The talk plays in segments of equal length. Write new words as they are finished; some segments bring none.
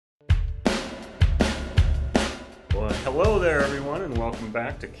Well, hello there, everyone, and welcome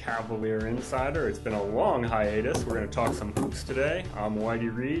back to Cavalier Insider. It's been a long hiatus. We're going to talk some hoops today. I'm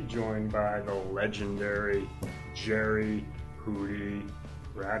Whitey Reid, joined by the legendary Jerry Hootie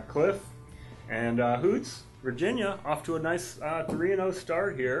Ratcliffe. And Hoots, Virginia, off to a nice 3-0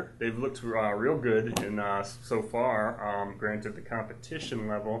 start here. They've looked real good so far. Granted, the competition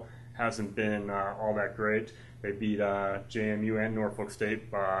level hasn't been all that great. They beat JMU and Norfolk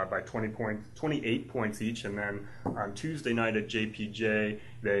State by 28 points each, and then on Tuesday night at JPJ,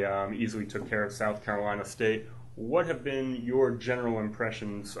 they easily took care of South Carolina State. What have been your general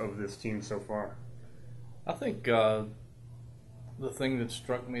impressions of this team so far? I think the thing that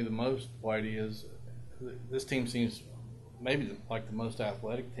struck me the most, Whitey, is this team seems maybe like the most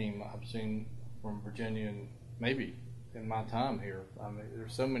athletic team I've seen from Virginia, and maybe in my time here. I mean,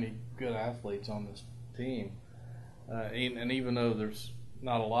 there's so many good athletes on this team. And even though there's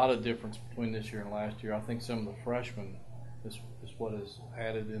not a lot of difference between this year and last year, I think some of the freshmen is what has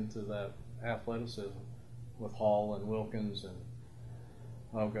added into that athleticism with Hall and Wilkins and,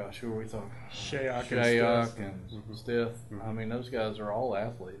 oh gosh, who are we talking? Shayak and Stith. Mm-hmm. I mean, those guys are all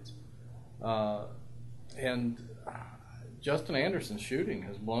athletes. And Justin Anderson's shooting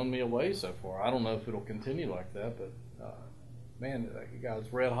has blown me away so far. I don't know if it'll continue like that, but man, he got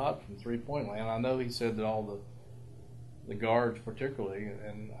red hot from three-point land. I know he said that all the guards particularly,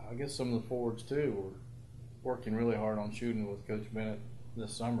 and I guess some of the forwards too, were working really hard on shooting with Coach Bennett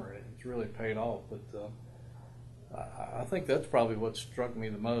this summer. It's really paid off. But I think that's probably what struck me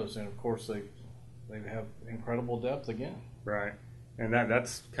the most. And of course, they have incredible depth again. Right, and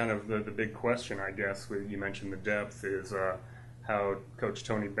that's kind of the big question, I guess. You mentioned the depth is how Coach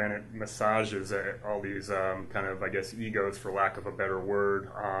Tony Bennett massages all these kind of, I guess, egos, for lack of a better word,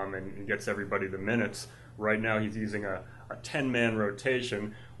 and gets everybody the minutes. Right now he's using a 10-man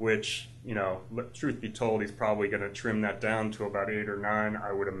rotation, which, you know, truth be told, he's probably going to trim that down to about 8 or 9,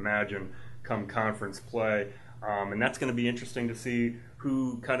 I would imagine, come conference play. And that's going to be interesting to see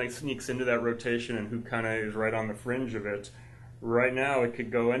who kind of sneaks into that rotation and who kind of is right on the fringe of it. Right now it could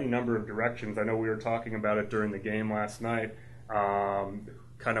go any number of directions. I know we were talking about it during the game last night.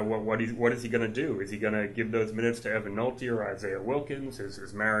 Kind of what is he going to do? Is he going to give those minutes to Evan Nolte or Isaiah Wilkins?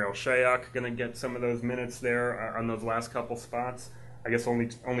 Is Mariel Shayak going to get some of those minutes there on those last couple spots? I guess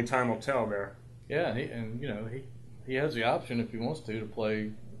only time will tell there. Yeah, he has the option if he wants to play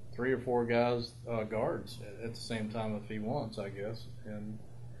 3 or 4 guys guards at the same time if he wants, I guess. And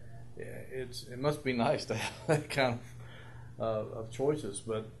it must be nice to have that kind of choices.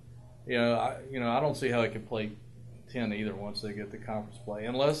 But I don't see how he could play 10 either once they get the conference play,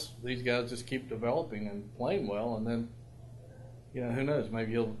 unless these guys just keep developing and playing well, and then who knows,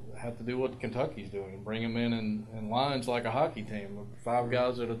 maybe he'll have to do what Kentucky's doing and bring them in lines like a hockey team with 5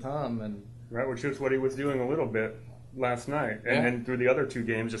 guys at a time. And right, which is what he was doing a little bit last night, and then through the other 2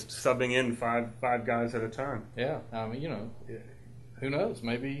 games just subbing in five guys at a time. Yeah, I mean, who knows,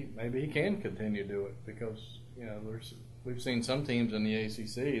 maybe he can continue to do it, because we've seen some teams in the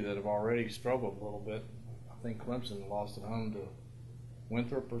ACC that have already struggled a little bit. I think Clemson lost at home to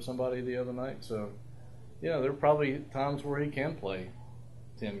Winthrop or somebody the other night. So, there are probably times where he can play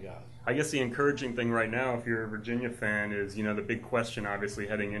 10 guys. I guess the encouraging thing right now, if you're a Virginia fan, is, the big question obviously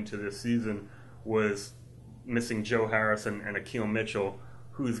heading into this season was missing Joe Harris and Akil Mitchell.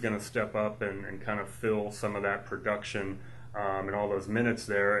 Who's going to step up and kind of fill some of that production and all those minutes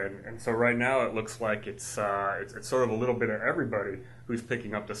there? And so right now it looks like it's sort of a little bit of everybody who's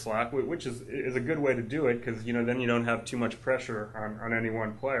picking up the slack, which is a good way to do it, because then you don't have too much pressure on any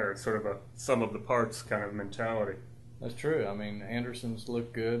one player. It's sort of a sum of the parts kind of mentality. That's true. I mean, Anderson's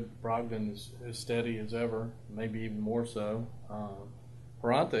looked good. Brogdon is as steady as ever, maybe even more so.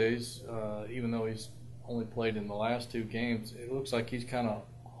 Parante's, even though he's only played in the last 2 games, it looks like he's kind of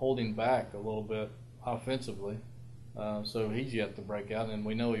holding back a little bit offensively. So he's yet to break out, and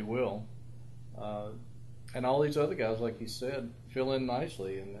we know he will. And all these other guys, like you said, fill in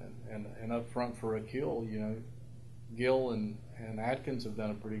nicely. And up front for Akil, Gill and Atkins have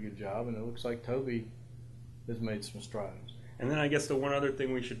done a pretty good job, and it looks like Toby has made some strides. And then I guess the one other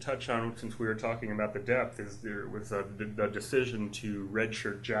thing we should touch on, since we were talking about the depth, is there was the decision to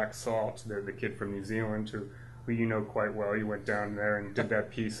redshirt Jack Salt, the kid from New Zealand, who you know quite well. You went down there and did that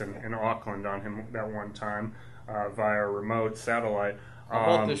piece in Auckland on him that one time via remote satellite. I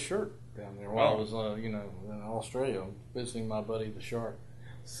bought this shirt down there while I was in Australia visiting my buddy the Shark.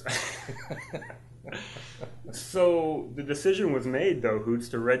 So the decision was made, though, Hoots,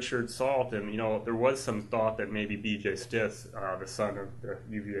 to redshirt Salt, and there was some thought that maybe B.J. Stith, the son of the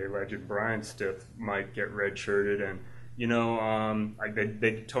UVA legend Brian Stith, might get redshirted, and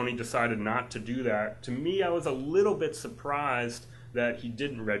Tony decided not to do that. To me, I was a little bit surprised that he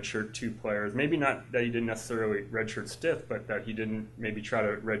didn't redshirt 2 players. Maybe not that he didn't necessarily redshirt Stith, but that he didn't maybe try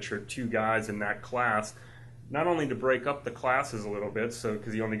to redshirt 2 guys in that class. Not only to break up the classes a little bit, so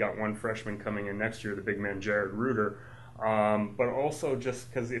because he only got 1 freshman coming in next year, the big man Jared Reuter, but also just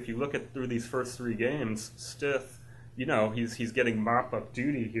because if you look at through these first 3 games, Stith, he's getting mop-up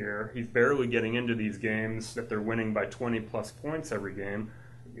duty here. He's barely getting into these games that they're winning by 20-plus points every game.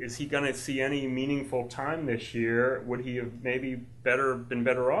 Is he going to see any meaningful time this year? Would he have maybe been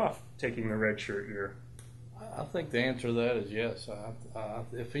better off taking the red shirt year? I think the answer to that is yes.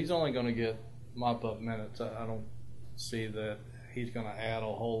 If he's only going to get mop-up minutes, I don't see that he's going to add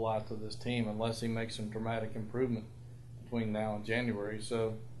a whole lot to this team unless he makes some dramatic improvement between now and January.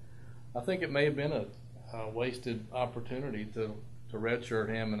 So I think it may have been a wasted opportunity to redshirt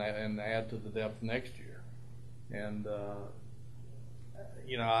him and add to the depth next year. And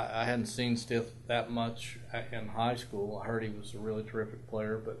I hadn't seen Stith that much in high school. I heard he was a really terrific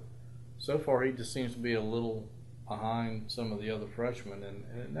player, but so far he just seems to be a little behind some of the other freshmen. And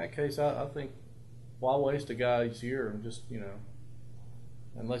in that case, I think why waste a guy's year and just,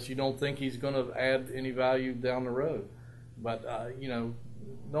 unless you don't think he's going to add any value down the road. But,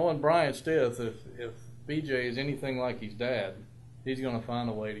 knowing Brian Stith, if BJ is anything like his dad, he's going to find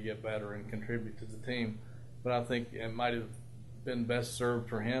a way to get better and contribute to the team. But I think it might have been best served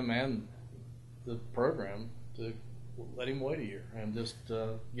for him and the program to let him wait a year and just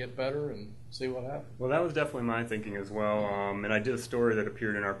get better and see what happens. Well, that was definitely my thinking as well. And I did a story that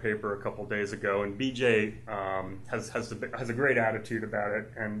appeared in our paper a couple days ago. And BJ has a great attitude about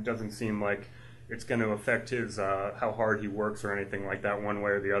it, and doesn't seem like it's going to affect his how hard he works or anything like that one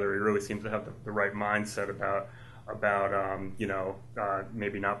way or the other. He really seems to have the right mindset about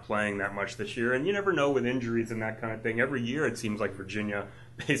maybe not playing that much this year. And you never know with injuries and that kind of thing. Every year it seems like Virginia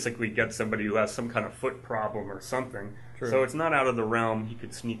basically gets somebody who has some kind of foot problem or something. True. So it's not out of the realm. He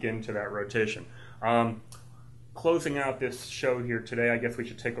could sneak into that rotation. Closing out this show here today, I guess we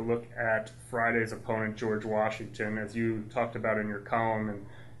should take a look at Friday's opponent, George Washington. As you talked about in your column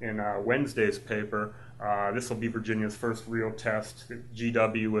in Wednesday's paper, this will be Virginia's first real test.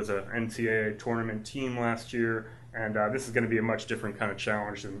 GW was an NCAA tournament team last year, and this is going to be a much different kind of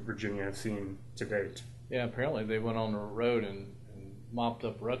challenge than Virginia has seen to date. Yeah, apparently they went on the road and mopped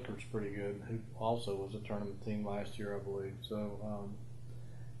up Rutgers pretty good, who also was a tournament team last year, I believe. So,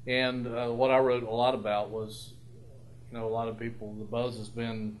 what I wrote a lot about was, a lot of people, the buzz has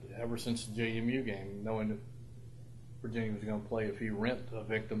been ever since the JMU game, knowing that Virginia was going to play a few rent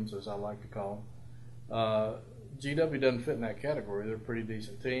victims, as I like to call them. GW doesn't fit in that category. They're a pretty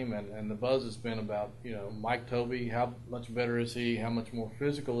decent team, and the buzz has been about, Mike Tobey, how much better is he, how much more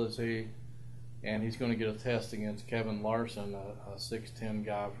physical is he, and he's going to get a test against Kevin Larson, a 6'10"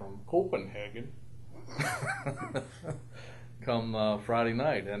 guy from Copenhagen, come Friday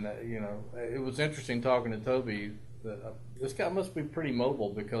night. And, it was interesting talking to Tobey. This guy must be pretty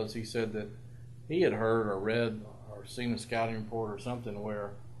mobile, because he said that he had heard or read or seen a scouting report or something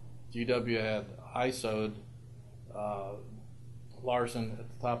where GW had ISO'd Larson at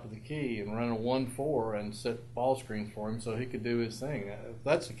the top of the key and run a 1-4 and set ball screens for him so he could do his thing. If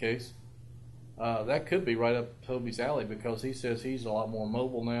that's the case, that could be right up Tobey's alley, because he says he's a lot more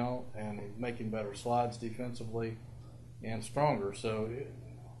mobile now and he's making better slides defensively and stronger. So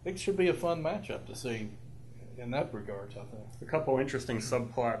it should be a fun matchup to see in that regards, I think. A couple interesting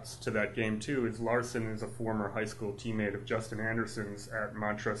subplots to that game, too, is Larson is a former high school teammate of Justin Anderson's at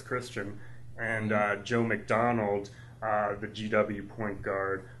Montrose Christian, and Joe McDonald, the GW point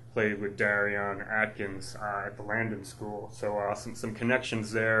guard, played with Darion Atkins at the Landon School. So some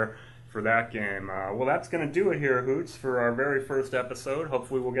connections there for that game. Well, that's going to do it here, Hoots, for our very first episode.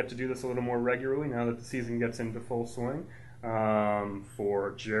 Hopefully we'll get to do this a little more regularly now that the season gets into full swing.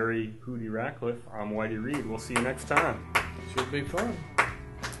 For Jerry Hootie Ratcliffe, I'm Whitey Reid. We'll see you next time. Should be fun.